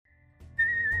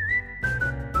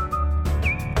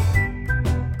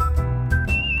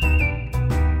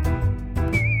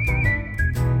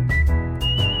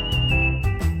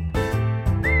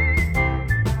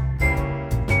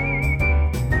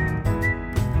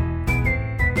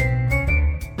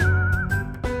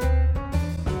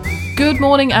Good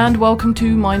morning and welcome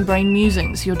to Mind Brain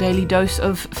Musings, your daily dose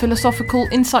of philosophical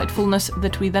insightfulness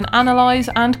that we then analyse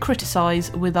and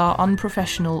criticise with our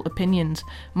unprofessional opinions.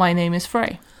 My name is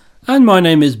Frey. And my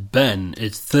name is Ben.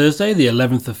 It's Thursday, the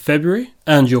 11th of February,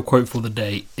 and your quote for the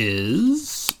day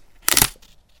is...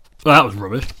 Well, that was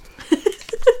rubbish.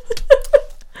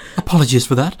 Apologies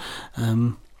for that.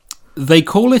 They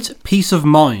call it peace of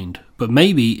mind, but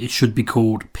maybe it should be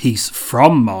called peace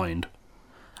from mind.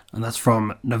 And that's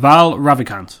from Naval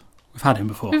Ravikant. We've had him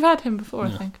before.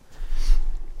 I think.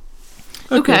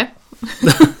 Okay.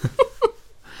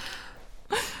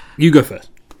 You go first.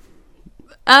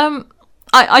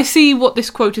 I see what this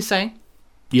quote is saying.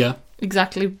 Yeah.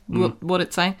 Exactly what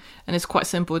it's saying. And it's quite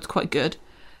simple. It's quite good.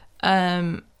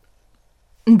 That's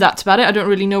about it. I don't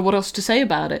really know what else to say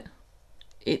about it.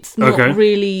 It's not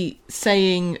really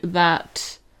saying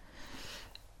that...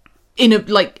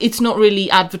 it's not really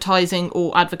advertising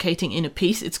or advocating inner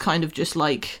peace. It's kind of just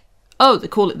like, oh, they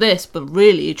call it this, but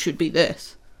really it should be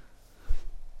this.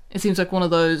 It seems like one of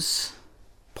those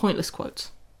pointless quotes.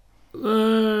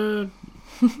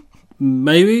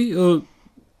 Maybe, or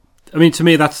I mean, to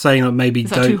me, that's saying that maybe. Is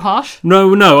that too harsh?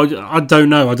 No, I don't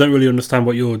know. I don't really understand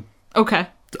what you're. Okay.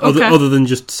 Other than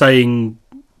just saying,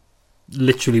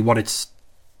 literally, what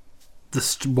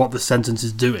the sentence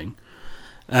is doing.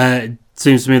 It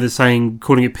seems to me that saying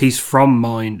calling it peace from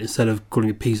mind instead of calling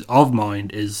it peace of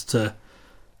mind is to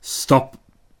stop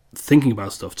thinking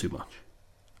about stuff too much.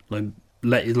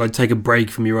 Take a break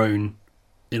from your own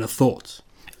inner thoughts.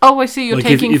 Oh, I see. You're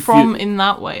taking from in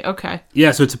that way. Okay.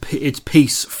 Yeah, so it's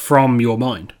peace from your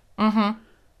mind. Mm-hmm.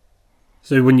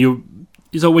 So when you're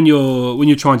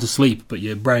trying to sleep, but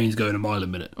your brain's going a mile a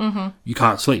minute, you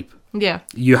can't sleep. Yeah.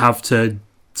 You have to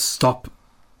stop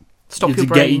your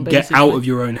brain, get out of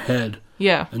your own head.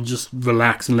 Yeah. And just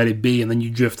relax and let it be, and then you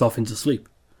drift off into sleep.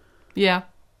 Yeah.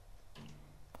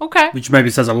 Okay. Which maybe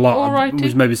says a lot. Alrighty.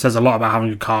 Which maybe says a lot about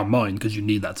having a calm mind, because you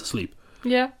need that to sleep.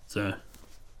 Yeah. So.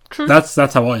 True. That's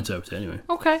how I interpret it anyway.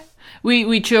 Okay.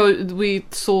 We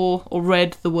saw or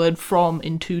read the word from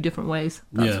in two different ways.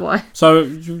 That's why. So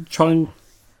try and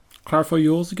clarify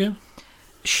yours again.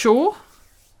 Sure.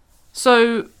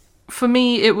 So for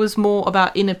me, it was more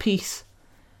about inner peace.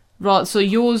 Right. So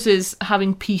yours is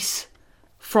having peace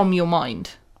from your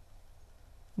mind.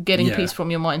 Getting peace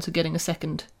from your mind. So getting a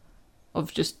second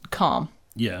of just calm.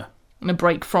 Yeah. And a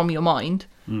break from your mind.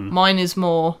 Mine is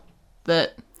more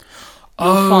that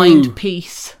you'll find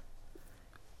peace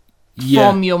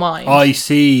from your mind. I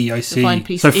see. You'll find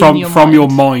peace so from your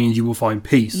mind you will find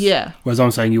peace. Yeah. Whereas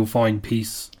I'm saying you'll find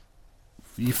peace.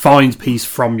 You find peace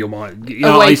from your mind.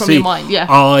 Away from your mind, yeah.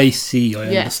 I see, I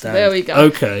understand. There we go.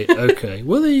 Okay.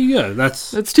 Well, there you go.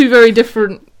 That's two very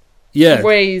different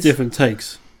ways. Different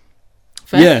takes.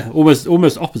 Fair. Yeah,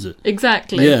 almost opposite.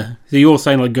 Exactly. Yeah. So you're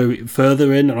saying go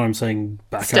further in, and I'm saying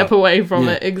back Step away from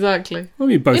it, exactly. I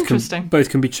mean, both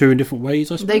can be true in different ways,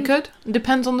 I suppose. They could. It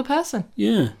depends on the person.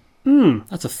 Yeah.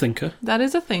 That's a thinker. That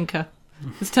is a thinker.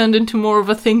 It's turned into more of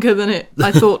a thinker than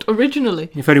I thought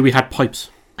originally. If only we had pipes.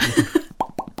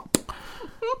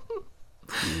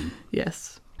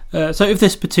 Yes. So if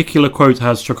this particular quote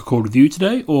has struck a chord with you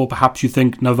today, or perhaps you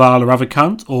think Naval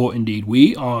Ravikant, or indeed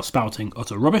we, are spouting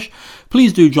utter rubbish,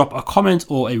 please do drop a comment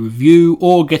or a review,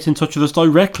 or get in touch with us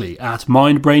directly at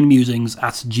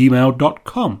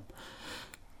mindbrainmusings@gmail.com.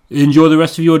 Enjoy the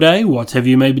rest of your day, whatever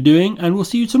you may be doing, and we'll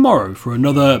see you tomorrow for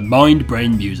another Mind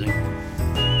Brain Musing.